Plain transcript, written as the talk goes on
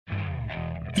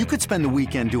You could spend the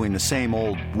weekend doing the same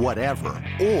old whatever,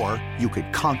 or you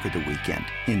could conquer the weekend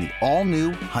in the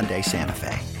all-new Hyundai Santa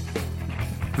Fe.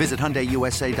 Visit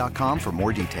HyundaiUSA.com for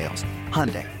more details.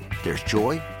 Hyundai, there's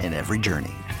joy in every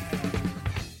journey.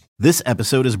 This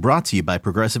episode is brought to you by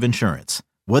Progressive Insurance.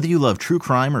 Whether you love true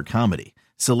crime or comedy,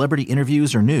 celebrity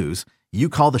interviews or news, you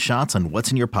call the shots on what's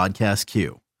in your podcast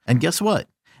queue. And guess what?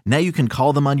 Now you can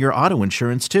call them on your auto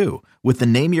insurance too with the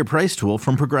Name Your Price tool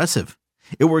from Progressive.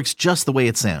 It works just the way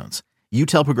it sounds. You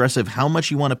tell Progressive how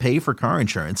much you want to pay for car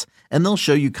insurance, and they'll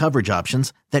show you coverage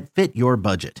options that fit your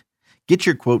budget. Get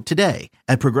your quote today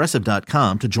at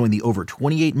Progressive.com to join the over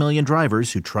 28 million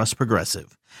drivers who trust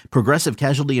Progressive. Progressive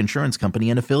Casualty Insurance Company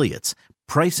and Affiliates.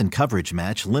 Price and coverage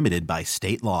match limited by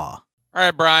state law. All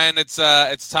right, Brian, it's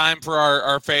time for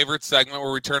our favorite segment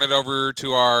where we turn it over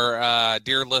to our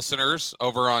dear listeners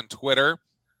over on Twitter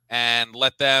and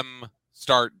let them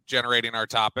start generating our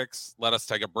topics. Let us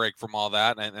take a break from all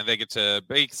that, and they get to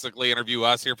basically interview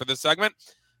us here for this segment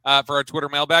for our Twitter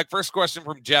mailbag. First question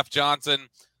from Jeff Johnson.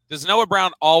 Does Noah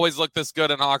Brown always look this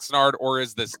good in Oxnard, or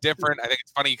is this different? I think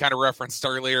it's funny you kind of referenced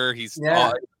earlier. He's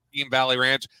Team Valley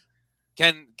Ranch.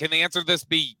 Can the answer to this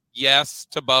be yes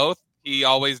to both? He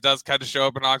always does kind of show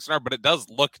up in Oxnard, but it does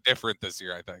look different this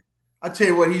year, I think. I'll tell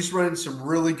you what, he's running some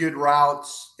really good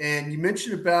routes. And you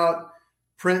mentioned about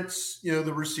Prince,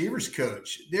 the receivers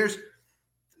coach. There's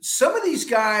some of these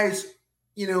guys,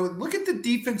 look at the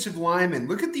defensive linemen.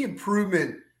 Look at the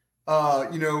improvement,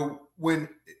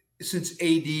 since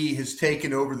AD has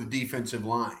taken over the defensive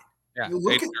line. Yeah,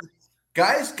 look at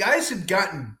guys have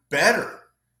gotten better.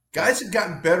 Guys have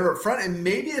gotten better up front. And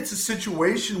maybe it's a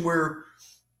situation where,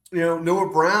 Noah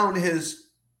Brown has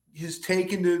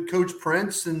taken to Coach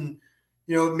Prince and,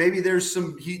 maybe there's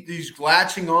he's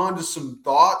latching on to some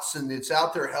thoughts and it's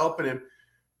out there helping him.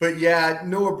 But yeah,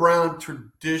 Noah Brown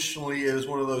traditionally is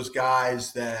one of those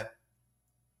guys that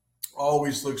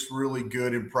always looks really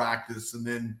good in practice. And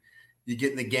then you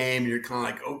get in the game and you're kind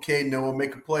of like, okay, Noah,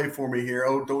 make a play for me here.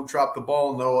 Oh, don't drop the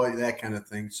ball, Noah, that kind of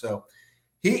thing. So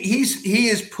he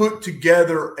has put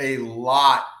together a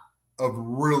lot of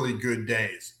really good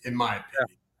days, in my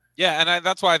opinion. Yeah, and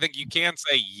that's why I think you can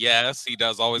say yes, he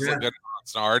does always look good in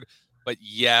Oxnard, but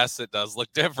yes, it does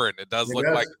look different. It does look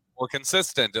like more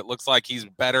consistent. It looks like he's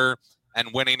better and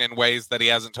winning in ways that he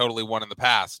hasn't totally won in the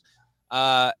past.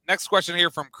 Next question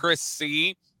here from Chris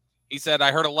C. He said,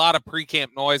 I heard a lot of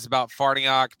pre-camp noise about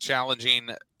Farniok challenging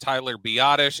Tyler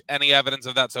Biotish. Any evidence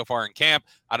of that so far in camp?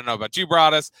 I don't know about you,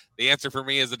 Broadus. The answer for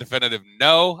me is a definitive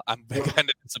no. I'm kind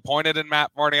of disappointed in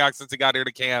Matt Farniok since he got here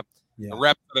to camp. Yeah. The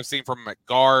reps that I've seen from him at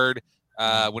guard,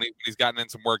 when he's gotten in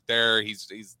some work there,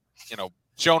 he's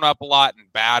shown up a lot in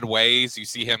bad ways. You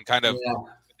see him kind of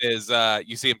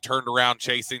you see him turned around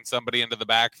chasing somebody into the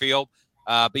backfield.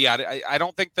 But yeah, I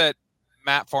don't think that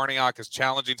Matt Farniok is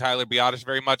challenging Tyler Biotish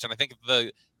very much, and I think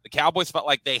the Cowboys felt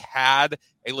like they had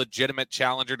a legitimate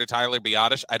challenger to Tyler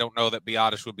Biotish. I don't know that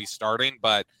Biotish would be starting,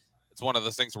 but it's one of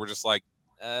those things where we're just like,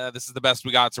 this is the best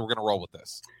we got, so we're going to roll with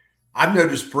this. I've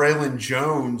noticed Braylon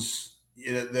Jones, he's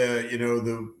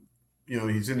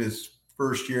in his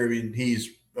first year. I mean, he's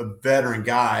a veteran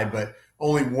guy, but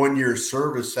only 1 year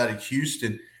service out of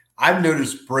Houston. I've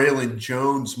noticed Braylon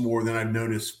Jones more than I've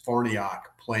noticed Farniok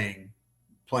playing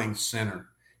center,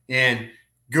 and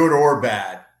good or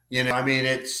bad.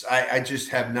 I just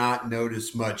have not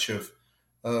noticed much of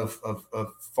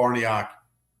Farniok,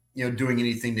 doing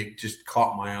anything that just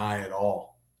caught my eye at all.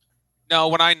 No,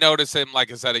 when I notice him,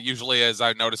 like I said, it usually is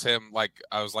I notice him like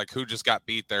I was like, who just got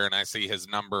beat there? And I see his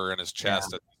number in his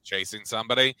chest chasing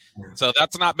somebody. Yeah. So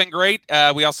that's not been great.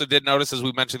 We also did notice, as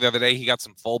we mentioned the other day, he got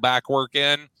some fullback work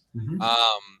in,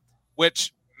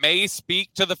 which may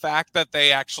speak to the fact that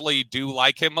they actually do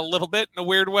like him a little bit in a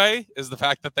weird way, is the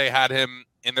fact that they had him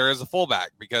in there as a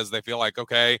fullback because they feel like,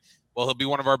 okay, well, he'll be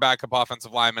one of our backup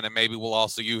offensive linemen and maybe we'll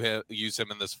also use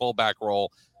him in this fullback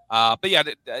role. But yeah,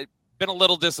 been a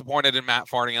little disappointed in Matt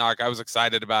Farniok. I was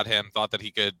excited about him, thought that he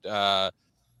could, I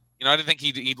didn't think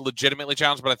he'd legitimately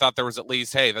challenge, but I thought there was at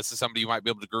least, hey, this is somebody you might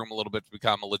be able to groom a little bit to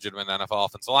become a legitimate NFL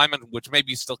offensive lineman, which maybe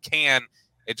you still can.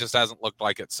 It just hasn't looked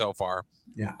like it so far.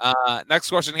 Yeah. Next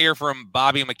question here from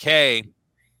Bobby McKay.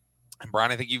 And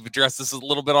Brian, I think you've addressed this a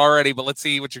little bit already, but let's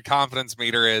see what your confidence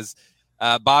meter is.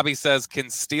 Bobby says, can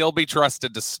Steele be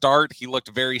trusted to start? He looked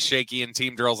very shaky in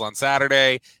team drills on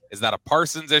Saturday. Is that a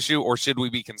Parsons issue, or should we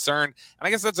be concerned? And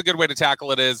I guess that's a good way to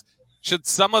tackle it is, should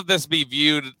some of this be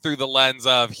viewed through the lens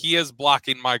of he is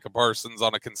blocking Micah Parsons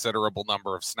on a considerable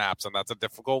number of snaps, and that's a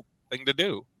difficult thing to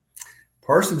do.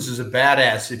 Parsons is a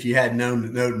badass if you had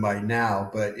known by now.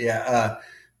 But, yeah,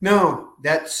 no,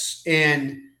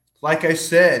 and like I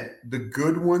said, the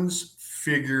good ones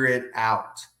figure it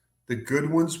out. The good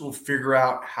ones will figure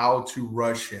out how to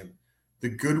rush him. The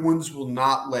good ones will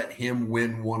not let him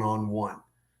win one-on-one.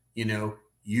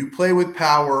 You play with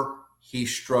power, he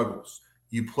struggles.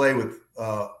 You play with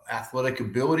athletic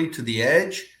ability to the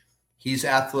edge, he's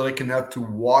athletic enough to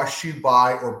wash you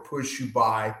by or push you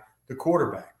by the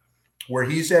quarterback. Where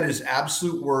he's at his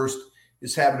absolute worst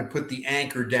is having to put the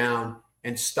anchor down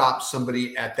and stop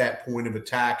somebody at that point of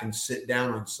attack and sit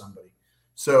down on somebody.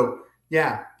 So,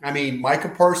 yeah, I mean, Micah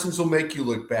Parsons will make you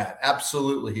look bad.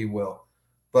 Absolutely, he will.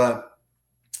 But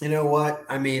you know what?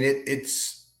 I mean,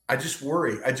 I just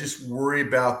worry. I just worry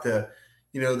about the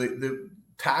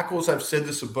tackles. I've said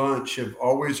this a bunch. Are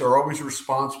always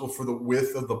responsible for the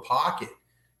width of the pocket.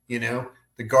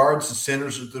 The guards, the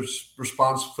centers are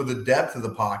responsible for the depth of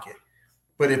the pocket.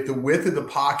 But if the width of the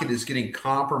pocket is getting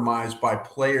compromised by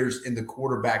players in the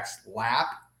quarterback's lap,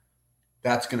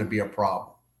 that's going to be a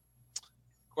problem.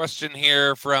 Question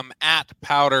here from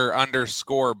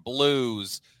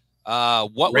 @powder_blues.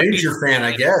 What Ranger would be fan,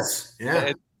 I guess.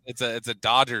 Yeah, it's a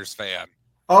Dodgers fan.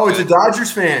 Oh, it's a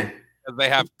Dodgers fan. They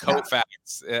have Koufax.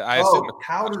 I assume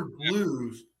Powder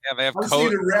Blues. Yeah, they have. I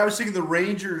was thinking the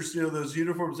Rangers. Those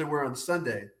uniforms they wear on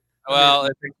Sunday. Well,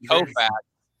 it's Koufax.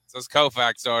 It says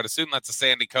Koufax, so I'd assume that's a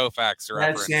Sandy Koufax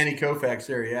reference. That's Sandy Koufax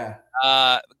there, yeah.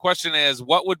 The question is,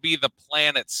 what would be the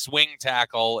plan at swing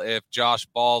tackle if Josh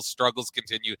Ball's struggles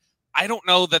continue? I don't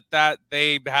know that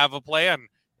they have a plan.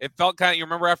 It felt kind of, you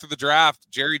remember after the draft,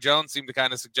 Jerry Jones seemed to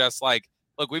kind of suggest, like,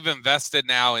 look, we've invested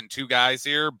now in two guys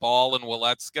here, Ball and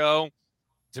Waletzko,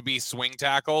 to be swing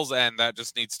tackles, and that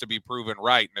just needs to be proven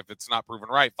right. And if it's not proven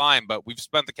right, fine, but we've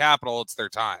spent the capital. It's their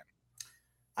time.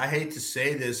 I hate to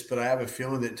say this, but I have a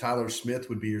feeling that Tyler Smith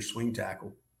would be your swing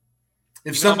tackle.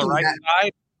 If something on the right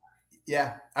side?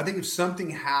 Yeah. I think if something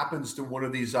happens to one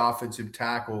of these offensive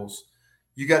tackles,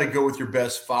 you got to go with your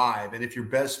best five. And if your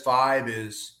best five,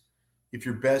 and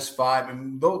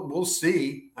we'll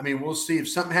see. I mean, we'll see if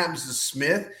something happens to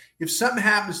Smith. If something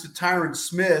happens to Tyron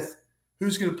Smith,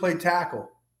 who's going to play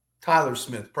tackle? Tyler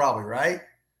Smith, probably, right?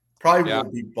 Probably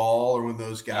won't be Ball or one of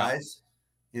those guys.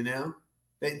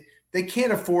 They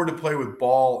can't afford to play with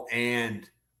Ball and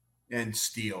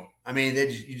Steele. I mean,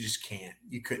 you just can't.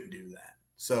 You couldn't do that.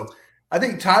 So I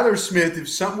think Tyler Smith, if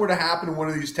something were to happen to one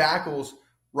of these tackles,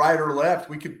 right or left,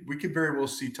 we could very well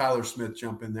see Tyler Smith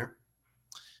jump in there.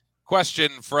 Question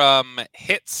from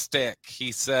Hitstick.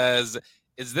 He says,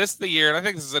 is this the year, and I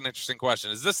think this is an interesting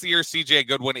question, is this the year CJ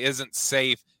Goodwin isn't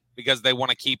safe because they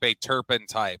want to keep a Turpin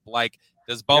type? Like,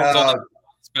 does Bones on the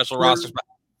special roster?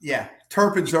 Yeah,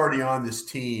 Turpin's already on this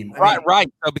team. Right.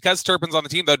 So because Turpin's on the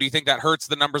team, though, do you think that hurts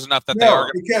the numbers enough that they are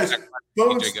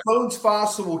going to Bones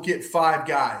Fossil will get five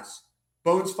guys.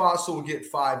 Bones Fossil will get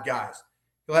five guys.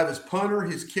 He'll have his punter,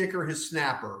 his kicker, his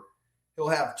snapper. He'll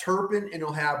have Turpin, and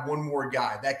he'll have one more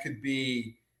guy. That could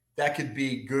be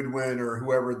Goodwin or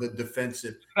whoever the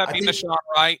defensive. Could that be Deshaun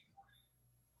Wright?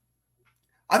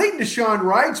 I think Deshaun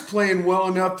Wright's playing well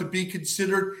enough to be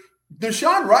considered.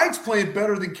 Deshaun Wright's playing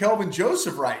better than Kelvin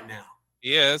Joseph right now.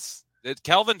 He is.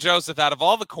 Kelvin Joseph, out of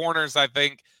all the corners I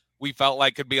think we felt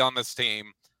like could be on this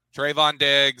team, Trayvon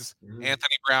Diggs,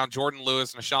 Anthony Brown, Jordan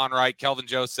Lewis, Deshaun Wright, Kelvin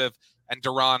Joseph, and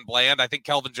Deron Bland. I think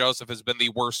Kelvin Joseph has been the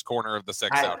worst corner of the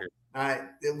six out here. At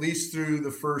least through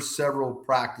the first several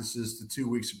practices, the 2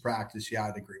 weeks of practice,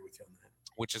 I'd agree with you on that.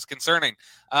 Which is concerning.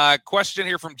 Question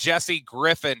here from Jesse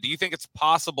Griffin. Do you think it's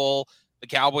possible the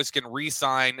Cowboys can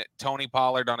re-sign Tony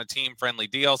Pollard on a team-friendly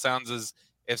deal? Sounds as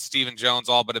if Stephen Jones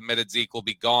all but admitted Zeke will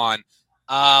be gone.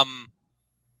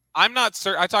 I'm not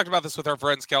certain. I talked about this with our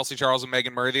friends Kelsey Charles and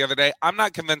Megan Murray the other day. I'm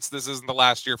not convinced this isn't the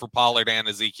last year for Pollard and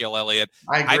Ezekiel Elliott.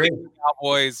 I agree. I think the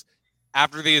Cowboys,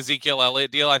 after the Ezekiel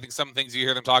Elliott deal, I think some things you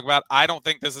hear them talk about, I don't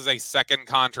think this is a second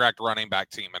contract running back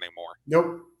team anymore.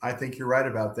 Nope. I think you're right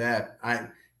about that.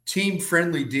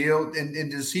 Team-friendly deal.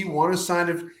 And does he want to sign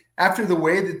it after the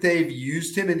way that they've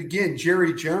used him? And again,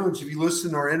 Jerry Jones, if you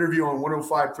listen to our interview on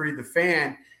 105.3 The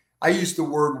Fan, I used the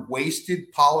word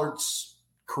wasted Pollard's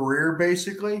career,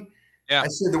 basically. Yeah. I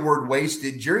said the word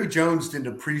wasted. Jerry Jones didn't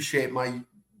appreciate my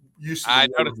use of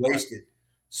the word wasted.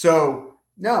 So,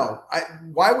 no.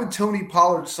 Why would Tony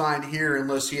Pollard sign here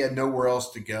unless he had nowhere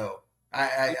else to go?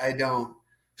 I don't.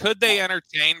 Could they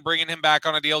entertain bringing him back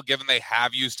on a deal, given they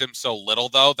have used him so little,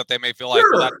 though, that they may feel like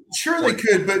sure they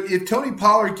could. But if Tony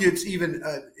Pollard gets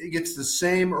gets the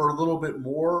same or a little bit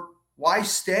more, why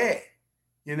stay?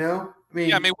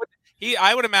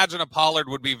 I would imagine a Pollard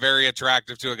would be very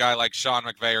attractive to a guy like Sean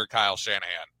McVay or Kyle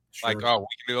Shanahan. Sure. Like, we can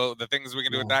do the things we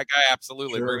can do with that guy.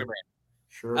 Absolutely, sure. bring him in.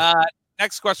 Sure.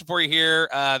 Next question for you here.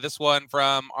 This one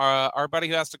from our buddy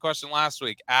who asked a question last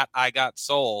week at I Got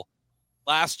Soul.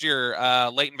 Last year,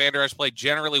 Leighton Vander Esch played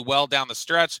generally well down the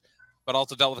stretch, but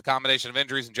also dealt with a combination of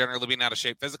injuries and generally being out of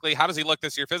shape physically. How does he look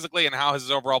this year physically, and how has his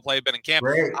overall play been in camp?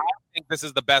 Great. I think this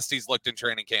is the best he's looked in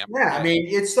training camp. Yeah, I mean,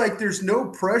 it's like there's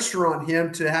no pressure on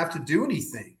him to have to do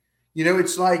anything.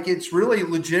 It's like it's really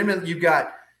legitimate. You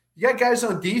got guys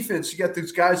on defense. You got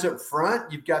those guys up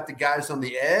front. You've got the guys on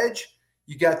the edge.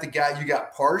 You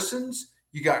got Parsons.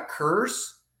 You got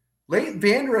Curse. Leighton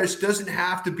Vander Esch doesn't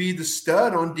have to be the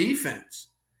stud on defense.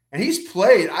 And he's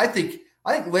played. I think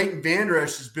Leighton Vander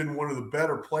Esch has been one of the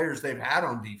better players they've had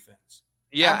on defense.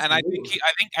 Yeah, Absolutely.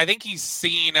 and I think he's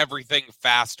seen everything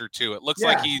faster too. It looks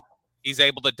like he's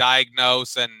able to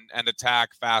diagnose and attack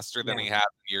faster than he has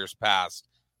in years past.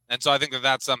 And so I think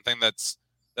that's something that's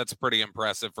pretty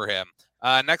impressive for him.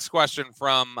 Next question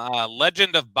from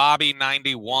Legend of Bobby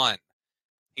 91.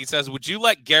 He says, would you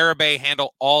let Garibay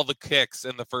handle all the kicks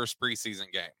in the first preseason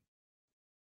game?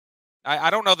 I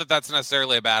don't know that that's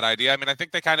necessarily a bad idea. I mean, I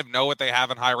think they kind of know what they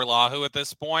have in Hairelahu at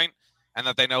this point, and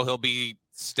that they know he'll be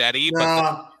steady.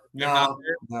 But you're not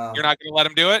going to let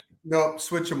him do it? No,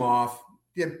 switch him off.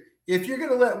 If you're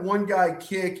going to let one guy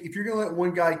kick,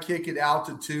 at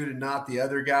altitude and not the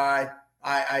other guy,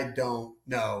 I don't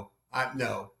know.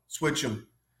 No, switch him.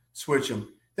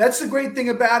 That's the great thing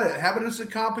about it. Have it as a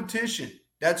competition.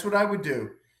 That's what I would do.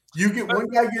 You get one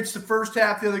guy gets the first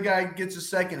half, the other guy gets the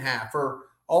second half, or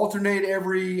alternate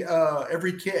every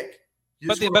kick.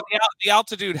 But the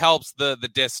altitude helps the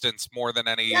distance more than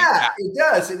any. Yeah, it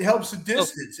does. It helps the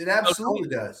distance. It absolutely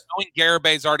does. Knowing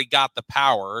Garabay's already got the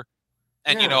power,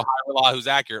 and Hairelahu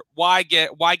accurate. Why get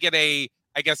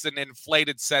an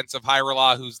inflated sense of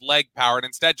Hairelahu leg power, and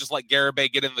instead just let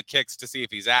Garibay get in the kicks to see if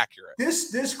he's accurate?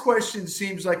 This question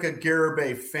seems like a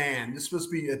Garibay fan. This must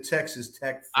be a Texas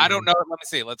Tech fan. I don't know. Let me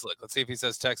see. Let's look. Let's see if he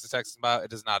says Texas. It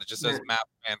does not. It just says Map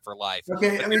fan for life.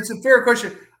 Okay, I mean, it's a fair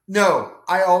question. No,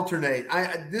 I alternate.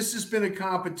 This has been a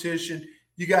competition.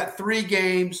 You got 3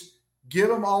 games. Give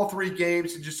them all 3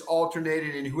 games and just alternate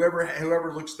it, and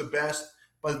whoever looks the best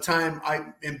by the time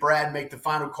I and Brad make the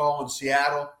final call in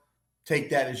Seattle,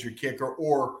 take that as your kicker,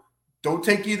 or don't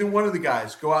take either one of the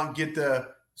guys. Go out and get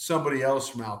somebody else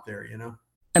from out there,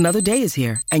 Another day is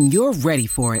here, and you're ready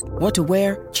for it. What to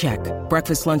wear? Check.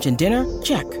 Breakfast, lunch, and dinner?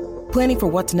 Check. Planning for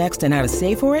what's next and how to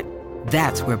save for it?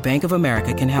 That's where Bank of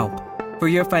America can help. For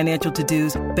your financial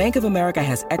to-dos, Bank of America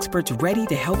has experts ready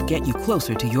to help get you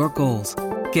closer to your goals.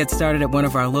 Get started at one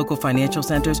of our local financial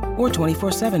centers or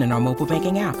 24/7 in our mobile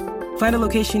banking app. Find a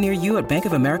location near you at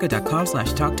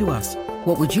bankofamerica.com/talktous.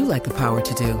 What would you like the power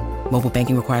to do? Mobile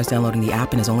banking requires downloading the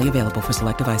app and is only available for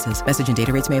select devices. Message and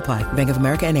data rates may apply. Bank of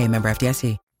America NA, member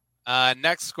FDIC.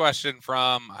 Next question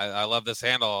from, I love this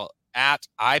handle, at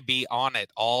I Be On It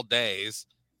All Days.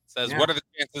 Says, what are the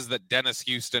chances that Dennis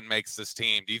Houston makes this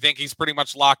team? Do you think he's pretty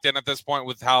much locked in at this point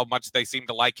with how much they seem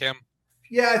to like him?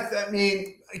 Yeah, I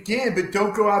mean, again, but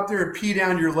don't go out there and pee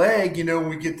down your leg, when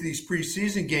we get to these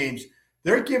preseason games.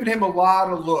 They're giving him a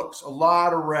lot of looks, a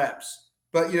lot of reps.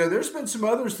 But, there's been some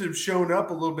others that have shown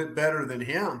up a little bit better than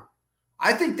him.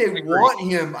 I think they want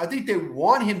him. I think they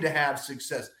want him to have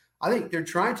success. I think they're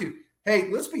trying to. Hey,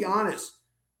 let's be honest.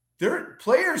 Their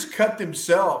players cut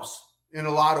themselves in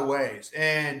a lot of ways.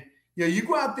 And, you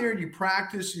go out there and you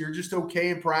practice, and you're just okay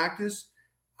in practice.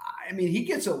 I mean, he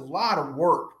gets a lot of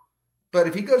work. But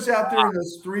if he goes out there in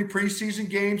those 3 preseason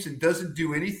games and doesn't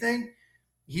do anything,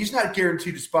 he's not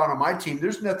guaranteed a spot on my team.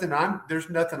 There's nothing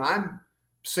I'm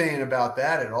saying about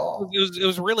that at all. It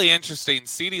was really interesting.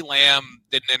 CeeDee Lamb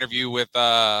did an interview with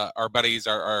our buddies,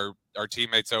 our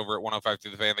teammates over at 105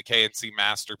 Through the Fan, the KNC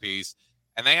Masterpiece,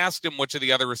 and they asked him which of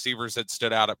the other receivers had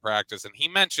stood out at practice, and he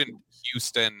mentioned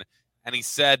Houston, and he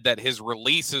said that his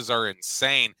releases are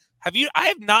insane. I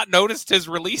have not noticed his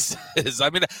releases. I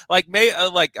mean, he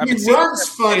runs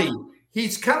funny.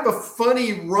 He's kind of a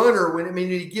funny runner when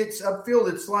he gets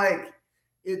upfield. It's like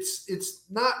it's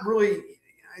not really.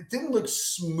 It didn't look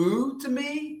smooth to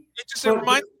me.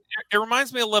 It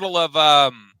reminds me a little of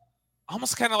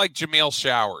almost kind of like Jameel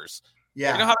Showers.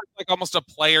 Yeah, you know how it's like almost a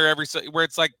player where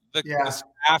it's like the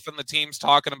staff and the team's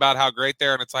talking about how great they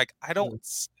are, and it's like how?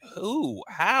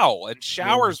 And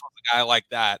Showers was a guy like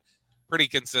that pretty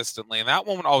consistently, and that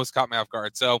one always caught me off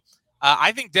guard. So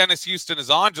I think Dennis Houston is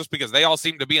on just because they all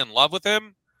seem to be in love with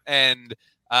him, and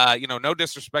no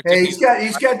disrespect. Hey, he's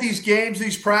got these games,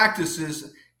 these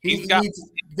practices. He's got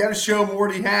to show him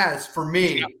what he has for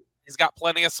me. He's got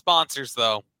plenty of sponsors,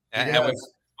 though. And with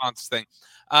the sponsors thing.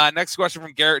 Next question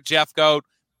from Garrett Jeffcoat.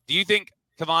 Do you think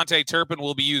Kevontae Turpin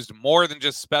will be used more than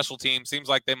just special teams. Seems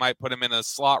like they might put him in a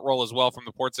slot role as well from the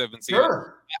reports I've been seeing.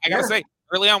 Sure. I got to say,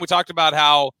 early on, we talked about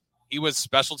how he was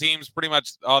special teams, pretty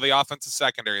much the offensive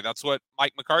secondary. That's what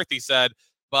Mike McCarthy said.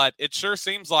 But it sure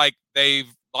seems like they've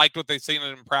liked what they've seen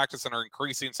in practice and are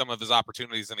increasing some of his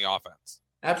opportunities in the offense.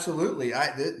 Absolutely.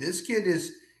 This kid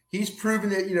he's proven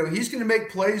that, he's going to make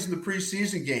plays in the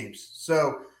preseason games.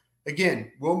 So,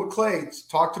 again, Will McClay's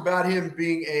talked about him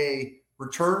being a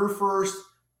returner first,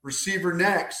 receiver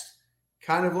next,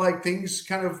 kind of like things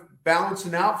kind of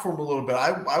balancing out for him a little bit.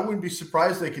 I wouldn't be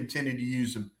surprised they continue to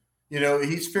use him.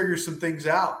 He's figured some things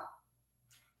out.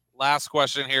 Last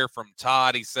question here from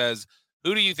Todd. He says,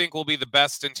 who do you think will be the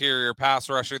best interior pass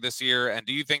rusher this year? And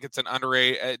do you think it's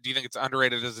underrated? Do you think it's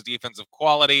underrated as a defensive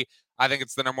quality? I think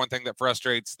it's the number one thing that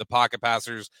frustrates the pocket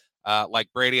passers like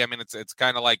Brady. I mean, it's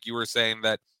kind of like you were saying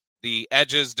that the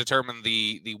edges determine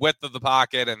the width of the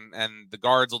pocket and the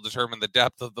guards will determine the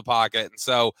depth of the pocket. And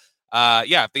so,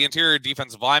 if the interior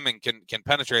defensive lineman can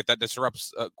penetrate, that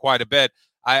disrupts quite a bit.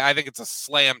 I think it's a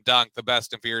slam dunk. The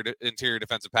best interior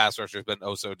defensive pass rusher has been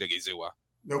Osa Odighizuwa.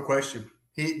 No question.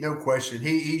 No question.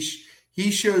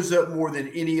 He shows up more than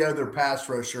any other pass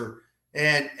rusher.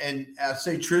 And I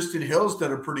say Tristan Hill's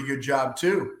done a pretty good job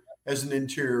too as an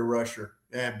interior rusher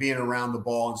and being around the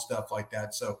ball and stuff like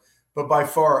that. So, but by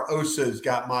far Osa's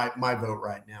got my vote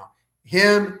right now.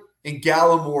 Him and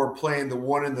Gallimore playing the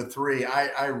 1 and the 3.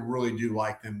 I really do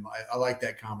like them. I like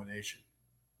that combination.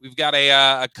 We've got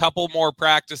a couple more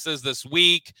practices this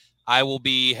week. I will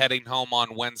be heading home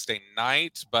on Wednesday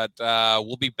night, but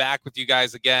we'll be back with you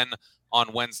guys again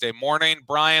on Wednesday morning.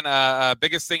 Brian,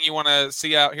 biggest thing you want to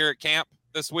see out here at camp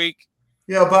this week?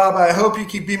 Yeah, Bob, I hope you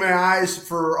can be my eyes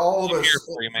for all of us.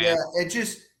 For you, man. Yeah, and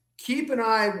just keep an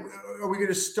eye. Are we going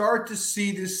to start to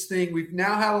see this thing? We've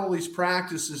now had all these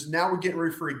practices. Now we're getting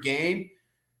ready for a game.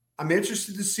 I'm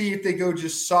interested to see if they go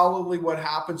just solidly what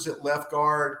happens at left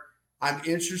guard. I'm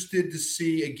interested to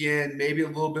see, again, maybe a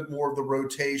little bit more of the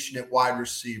rotation at wide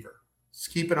receiver. Let's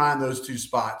keep an eye on those two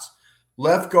spots.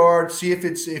 Left guard, see if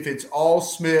it's all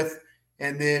Smith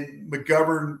and then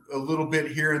McGovern a little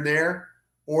bit here and there,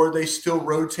 or are they still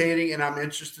rotating? And I'm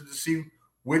interested to see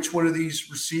which one of these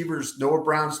receivers, Noah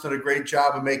Brown's done a great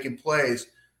job of making plays.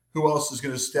 Who else is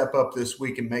going to step up this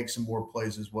week and make some more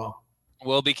plays as well?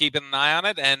 We'll be keeping an eye on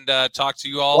it and talk to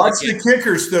you all. Watch the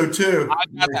kickers, though, too.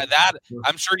 I got that.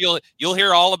 I'm sure you'll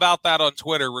hear all about that on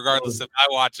Twitter, regardless if I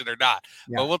watch it or not.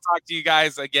 Yeah. But we'll talk to you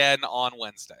guys again on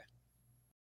Wednesday.